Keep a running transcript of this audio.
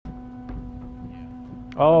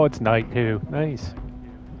Oh, it's night too. Nice.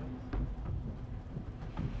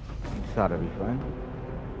 This ought to be fun.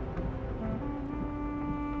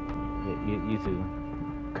 You too.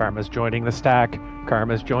 Karma's joining the stack.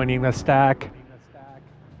 Karma's joining the stack.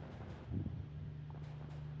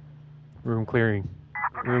 Room clearing.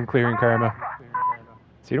 Room clearing, Karma.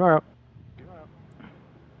 See you tomorrow.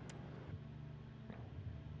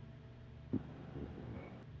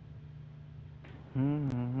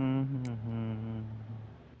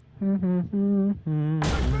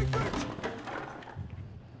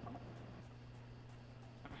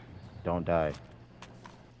 Don't die.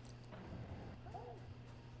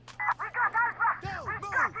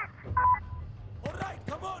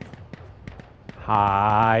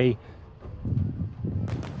 Hi.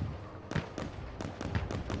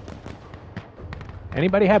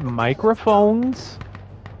 Anybody have microphones?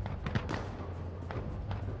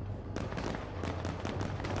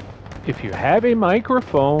 If you have a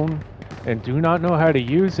microphone and do not know how to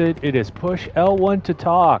use it, it is push L1 to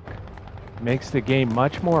talk. Makes the game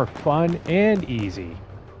much more fun and easy.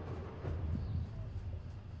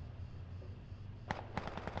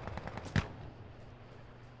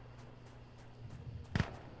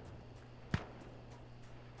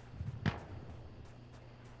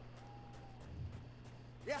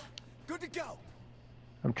 Yeah, good to go.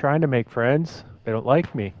 I'm trying to make friends. They don't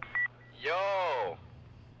like me. Yo!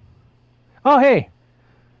 Oh, hey!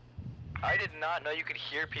 I did not know you could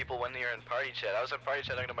hear people when they were in party chat. I was in party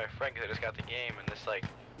chat talking to my friend because I just got the game, and this like,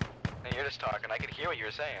 and you're just talking. I could hear what you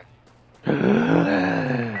were saying.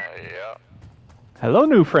 Yeah. Hello,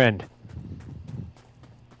 new friend.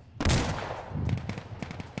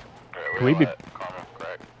 Alright, We be Karma,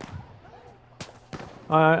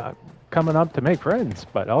 correct. coming up to make friends,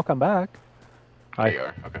 but I'll come back. There you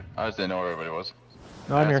are. Okay. I just didn't know where everybody was.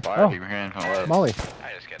 No, I'm here. That's why I Oh, keep hearing from the left. Molly.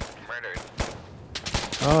 I just get murdered.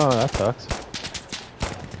 Oh, that sucks.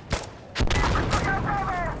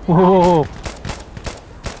 Whoa!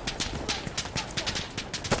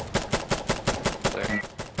 Second.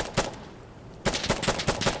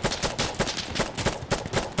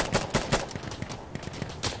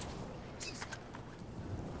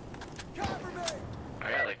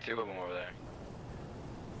 I got like 2 of them over there.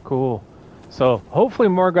 Cool. So hopefully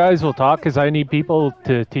more guys will talk because I need people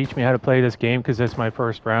to teach me how to play this game because it's my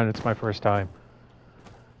first round. It's my first time.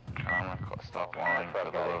 I'm gonna stop lying for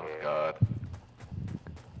the love of God.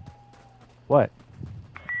 What?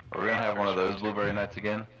 Are we gonna have one of those blueberry nights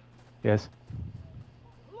again? Yes.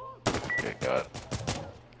 Good God.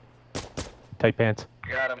 Tight pants.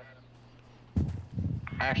 Got him.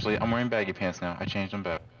 Actually, I'm wearing baggy pants now. I changed them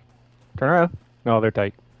back. Turn around. No, they're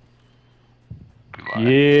tight. You lie.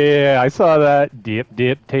 Yeah, I saw that. Dip,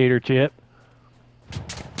 dip, tater chip.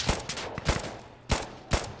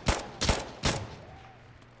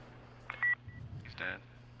 He's dead.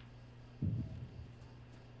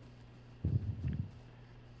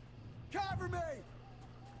 Cover me!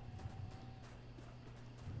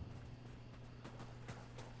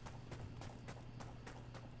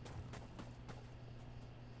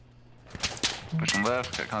 Push them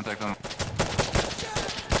left. Got contact on.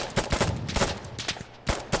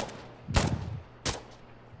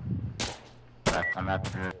 I'm at the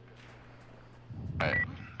grid. Alright.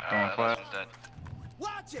 Going That flat. one's dead.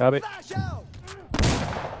 Watch it! Copy. Flash out!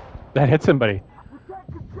 That hit somebody.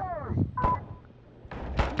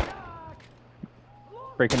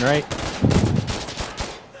 Breaking right.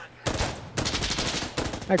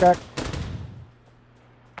 Hi, crack.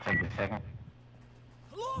 Take a second.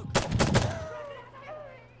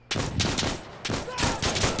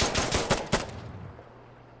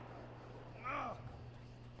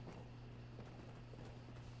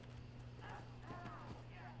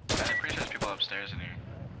 I'm pretty sure there's people upstairs in here.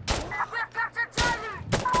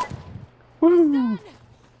 Woo!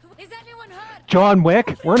 Is anyone hurt? John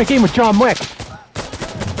Wick. We're in a game with John Wick.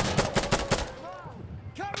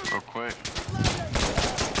 Real quick.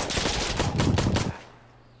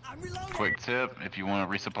 I'm reloading! Quick tip: if you want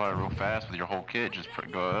to resupply real fast with your whole kit, just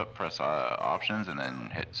go up, press options, and then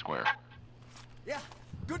hit square. Yeah,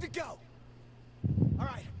 good to go.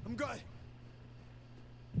 Alright, I'm good.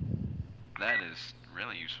 That is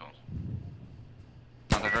really useful.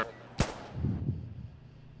 Contact her.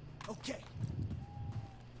 Okay.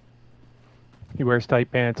 He wears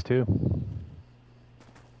tight pants too.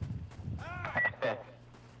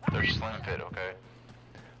 They're slim fit, okay?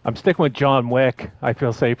 I'm sticking with John Wick. I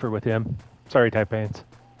feel safer with him. Sorry, tight pants.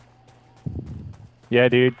 Yeah,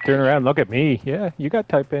 dude. Turn around. Look at me. Yeah, you got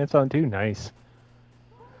tight pants on too. Nice.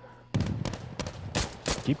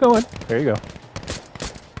 Keep going. There you go.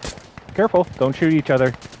 Careful. Don't shoot each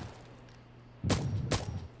other.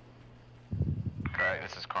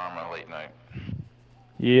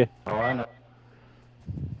 Yeah. Oh, I know.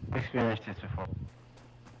 Experienced this before.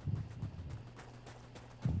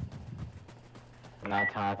 9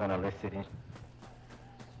 times on a listed in.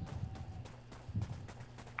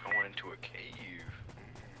 Going into a cave.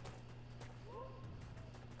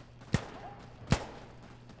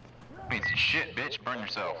 Means shit, bitch. Burn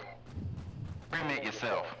yourself. Cremate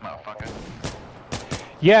yourself, motherfucker.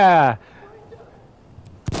 Yeah.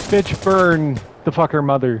 Bitch, burn the fucker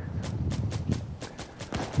mother.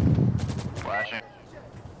 Flashing.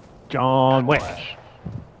 John Wick. Flash.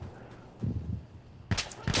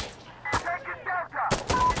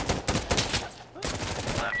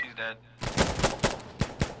 Left, he's dead.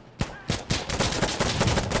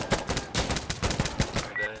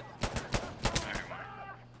 I'm dead. Alright,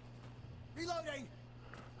 Reloading.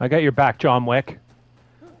 I got your back, John Wick.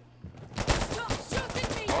 Stop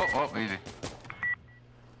shooting me! Oh, easy.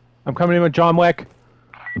 I'm coming in with John Wick.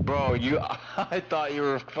 Bro, I thought you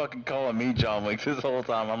were fucking calling me John Wick this whole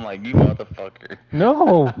time. I'm like, you motherfucker.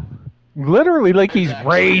 No. Literally, like he's It's actually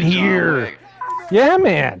right John here. Wick. Yeah,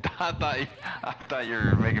 man. I thought you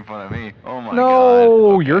were making fun of me. Oh my god.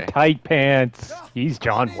 No, Okay. you're tight pants. He's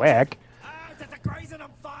John Wick. That's a grazing, I'm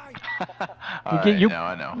fine. Alright, you now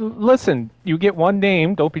I know. Listen, you get one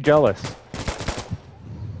name, don't be jealous.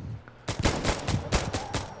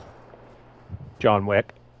 John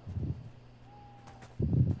Wick.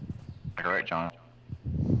 Alright, John.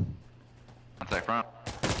 One sec front.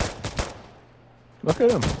 Look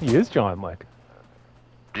at him. He is John Wick.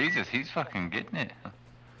 Jesus, he's fucking getting it.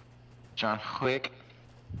 John Wick.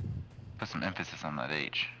 Put some emphasis on that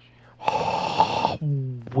H.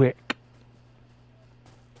 Wick.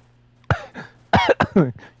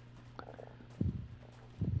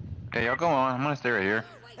 Okay, y'all go on. I'm gonna stay right here.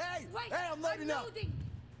 Hey, Wait, hey, I'm loading up. loading.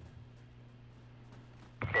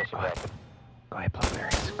 Go ahead,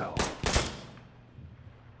 blueberries. Go.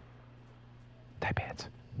 Tight pants.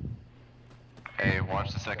 Hey,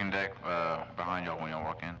 watch the second deck behind y'all when y'all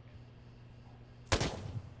walk in.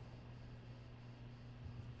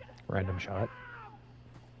 Random shot.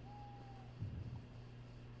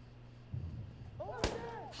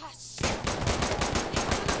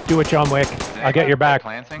 Do it, John Wick. I'll get your back.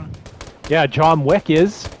 Planting? Yeah, John Wick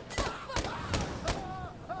is.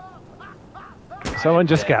 Someone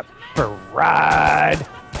just got fried.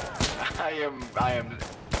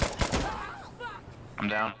 I'm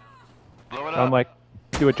down. Blow it John up. Wick.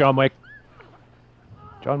 Do it, John Wick.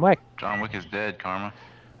 John Wick. John Wick is dead, Karma.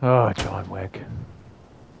 Oh, John Wick.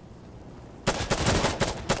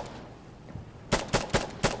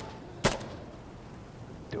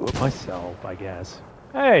 Do it myself, I guess.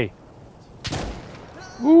 Hey!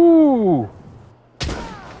 Ooh!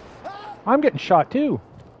 I'm getting shot too.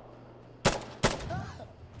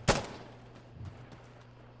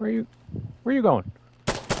 Where are you going?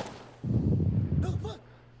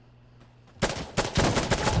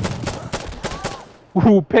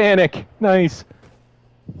 Ooh, panic! Nice.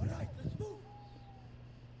 All right, let's move.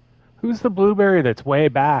 Who's the blueberry that's way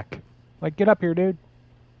back? Like, get up here, dude.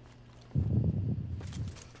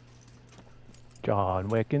 John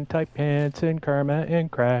Wick in tight pants and Karma and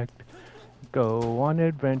cracked. Go on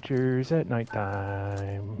adventures at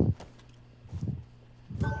nighttime.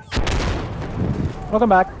 Welcome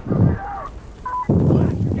back. I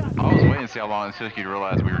was waiting to see how long it took you to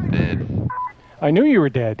realize we were dead. I knew you were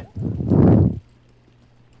dead.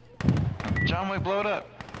 John Wick, blow it up.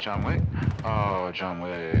 John Wick? Oh, John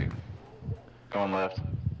Wick. Going left.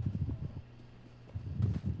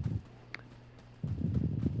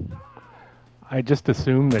 I just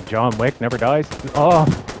assumed that John Wick never dies. Oh,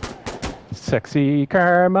 sexy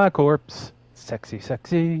Karma corpse. Sexy,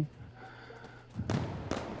 sexy.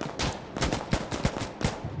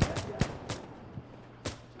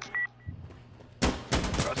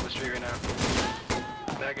 Across the street right now.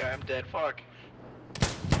 That guy, I'm dead. Fuck.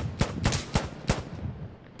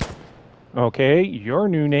 Okay, your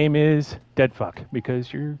new name is Deadfuck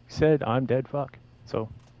because you said I'm Deadfuck. So,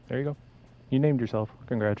 there you go. You named yourself.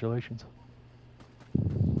 Congratulations.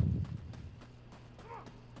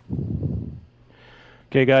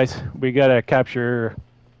 Okay, guys, we gotta capture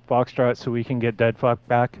Foxtrot so we can get Deadfuck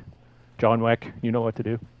back. John Wick, you know what to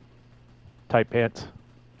do. Tight pants.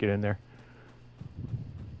 Get in there.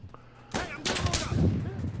 Hey, I'm gonna load up.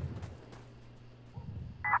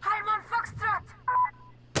 I'm on Foxtrot.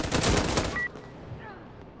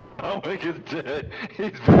 John Wick is dead.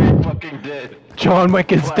 He's very fucking dead. John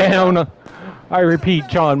Wick is Flat down. out. I repeat,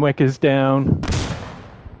 John Wick is down.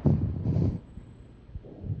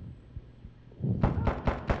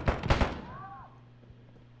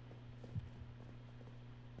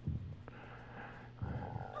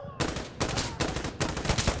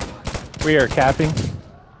 We are capping.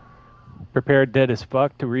 Prepared dead as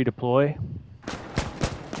fuck to redeploy.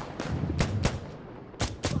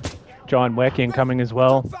 John Wick incoming as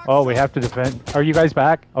well. Oh, we have to defend. Are you guys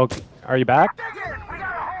back? Okay. Are you back?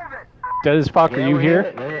 Dead as fuck, are you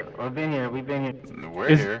here? We've been here. We've been here. We're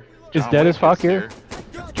Is- here. is John Dead as Wick fuck here?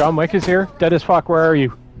 John Wick is here? Dead as fuck, where are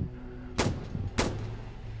you? To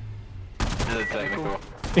the technical.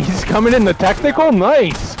 He's coming in the technical?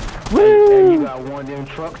 Nice! And you Woo! got one of them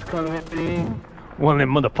trucks coming in. One of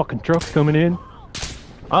them motherfucking trucks coming in.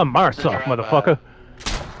 I'm Marsoc, motherfucker.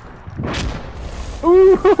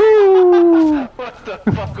 Ooh! What the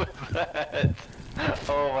fuck was that?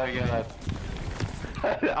 Oh my god.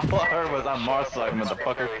 All I heard was I'm Marsoc,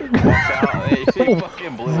 motherfucker. Walks out, hey, he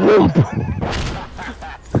fucking blew up.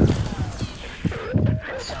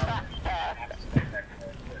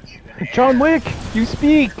 John Wick, you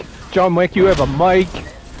speak! John Wick, you have a mic.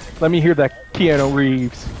 Let me hear that Keanu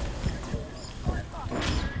Reeves.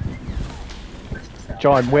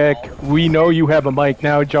 John Wick, we know you have a mic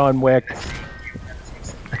now, John Wick.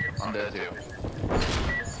 I'm dead too.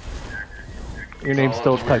 Your name's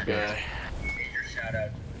still typing. You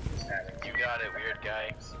got it, weird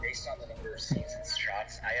guy. Based on the number of seasons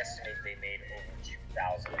shots, I estimate they made over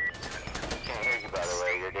 2,000 of these. Can't hear you, by the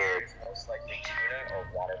way. You're dead. Most likely tuna or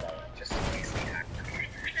watermelon, just in case they happen. Hey,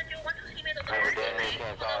 Dan and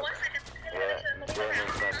can't talk. Yeah, Dan and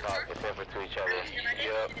can't talk except for to each other.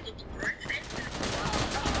 Yup.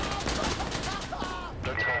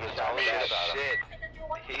 Holy shit.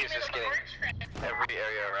 He's just getting every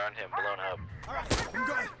area around him blown up. Alright, I'm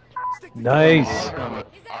good. Stick Nice. I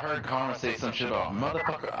heard Connor say some shit about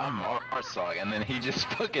motherfucker, I'm Marsoc, and then he just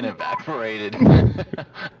fucking evaporated. Yep,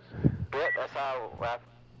 that's how it happened.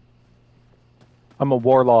 I'm a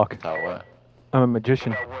warlock. Oh, what? I'm a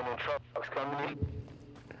magician. Got one of them trucks coming in.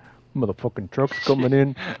 Motherfucking trucks coming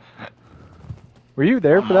in. Were you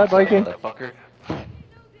there for that, Marsoc, Viking? motherfucker.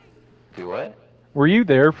 Do what? Were you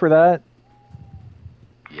there for that?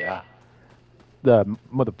 Yeah. The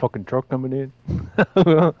motherfucking truck coming in.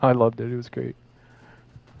 I loved it. It was great.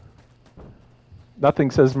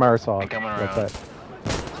 Nothing says Marsoc Coming like around.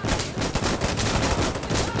 that.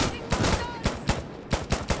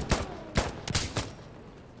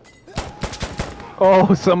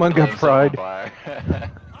 Oh, someone got fried.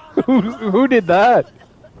 Who did that?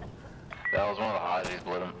 That was one of the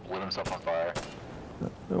hotties, lit himself on fire.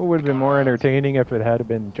 It would have been more entertaining if it had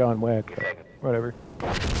been John Wick, but whatever.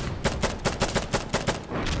 Yeah,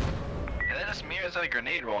 that just mirrors a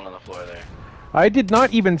grenade rolling on the floor there. I did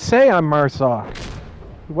not even say I'm Marsoc.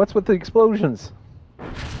 What's with the explosions?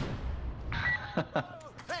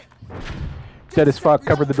 Dead as fuck,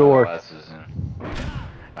 cover the door. Glasses and-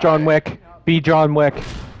 John Alright. Wick, be John Wick.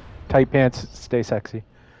 Tight pants, stay sexy.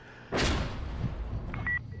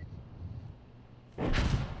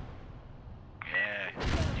 Yeah,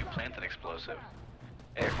 you planted explosive.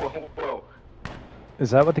 Hey, whoa, whoa.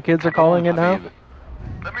 Is that what the kids are calling it now?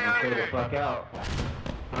 Let me out of Get the here. fuck out.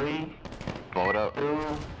 3, Blow it up. 2,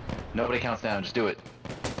 Nobody counts down, just do it.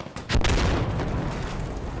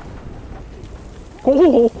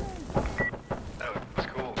 Oh, That was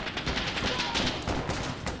cool.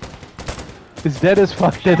 is dead as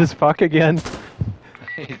fuck again.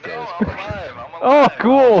 He's dead No, as I'm fuck. alive. I'm Oh, alive.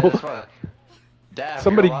 cool. Dead as fuck. Daph,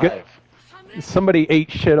 Somebody you're get- alive. Somebody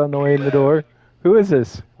ate shit on the way in the door. Who is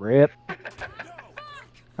this? Rip.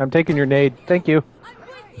 I'm taking your nade. Thank you. I'm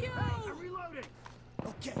with you! Reloading.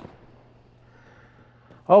 Okay.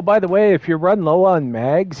 Oh, by the way, if you run low on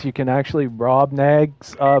mags, you can actually rob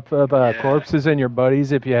nags off of Yeah. corpses and your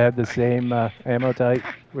buddies if you have the same ammo type,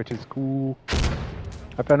 which is cool.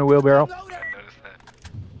 I found a wheelbarrow. I noticed that.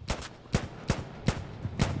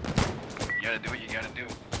 You gotta do what you gotta do.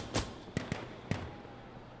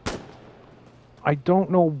 I don't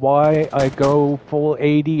know why I go full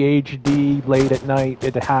ADHD late at night.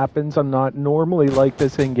 It happens. I'm not normally like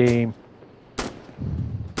this in game.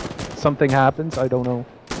 Something happens. I don't know.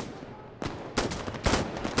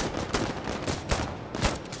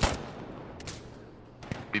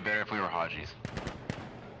 Be better if we were Hodgies.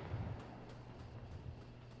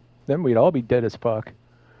 Then we'd all be dead as fuck.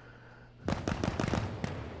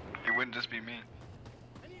 It wouldn't just be me.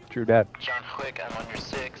 True that. John Wick, I'm on your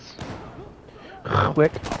 6.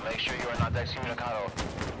 Quick. I'll make sure you are not excommunicado.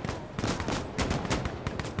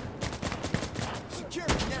 Secure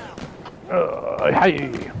it now.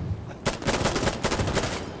 Hey.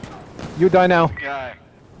 You die now. Guy.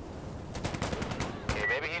 Okay,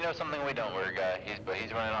 maybe he knows something we don't, weird guy. But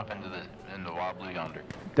he's running off into the wild blue yonder.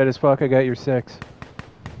 Dead as fuck. I got your 6.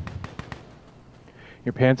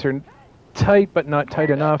 Your pants are tight, but not tight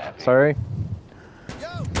enough. Sorry. Yo,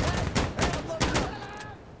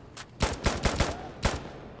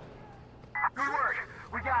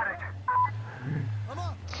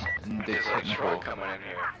 This There's a technical. truck coming in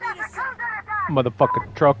here.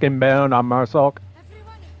 Motherfucking truck inbound on Marsoc.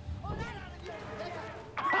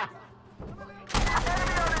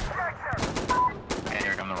 And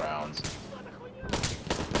here come the rounds.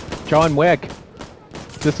 John Wick.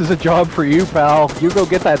 This is a job for you, pal. You go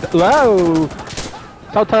get that. Whoa!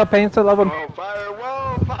 Telltale Paints, I love him. Whoa, fire!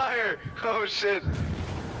 Whoa, fire! Oh shit!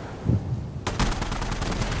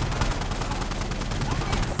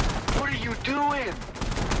 What are you doing?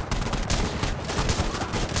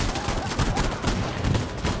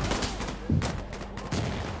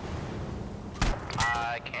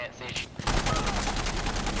 I can't see.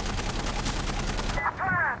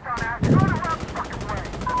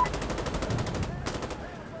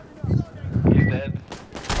 He's dead.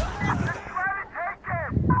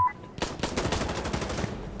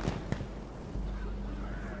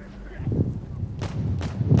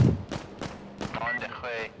 On the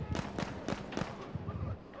way.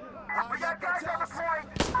 We got guys on the point.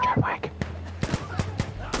 John Wick.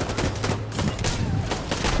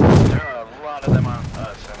 There are a lot of them on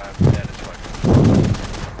us, and I'm dead as fuck.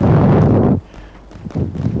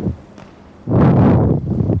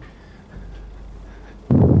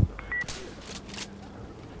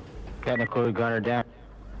 Technical gunner down.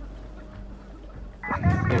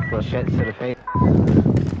 Beautiful shit to the face.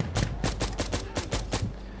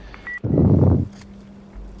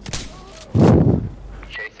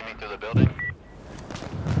 Chasing me through the building.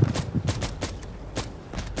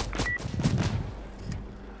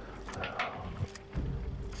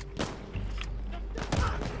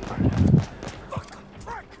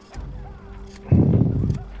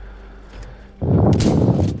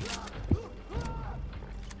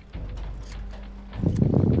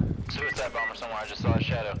 Suicide bomber somewhere. I just saw a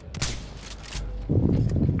shadow.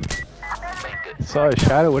 Linked it. Saw a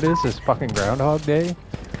shadow. What is this? Fucking Groundhog Day?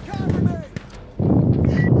 Cover me.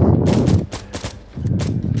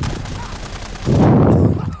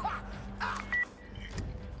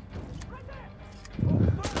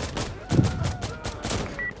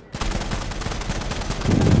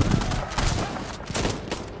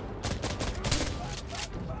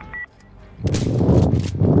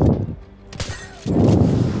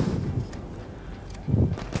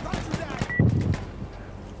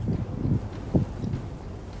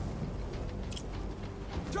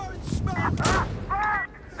 Turn smoke.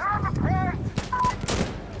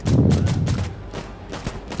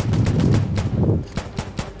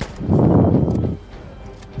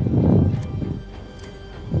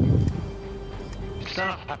 Son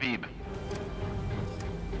of Habib.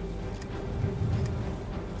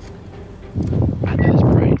 I did his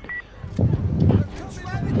brain.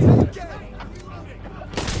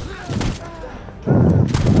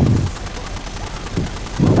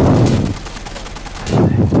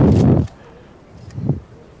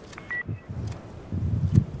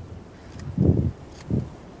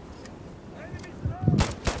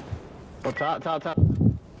 Oh, top.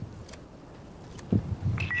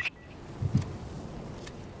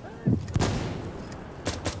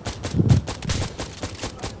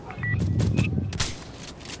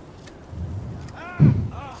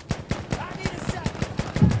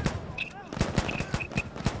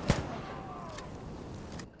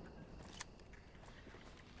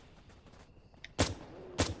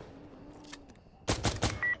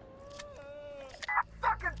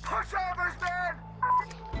 Fucking pushovers, man!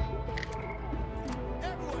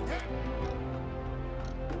 Everyone,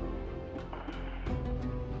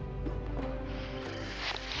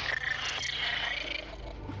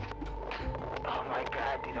 Oh my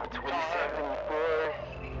god, dude, I'm 27, boy.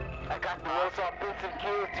 I got the most offensive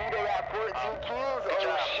kills, dude. I got 14 kills.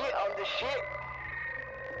 Oh shit, I'm the shit.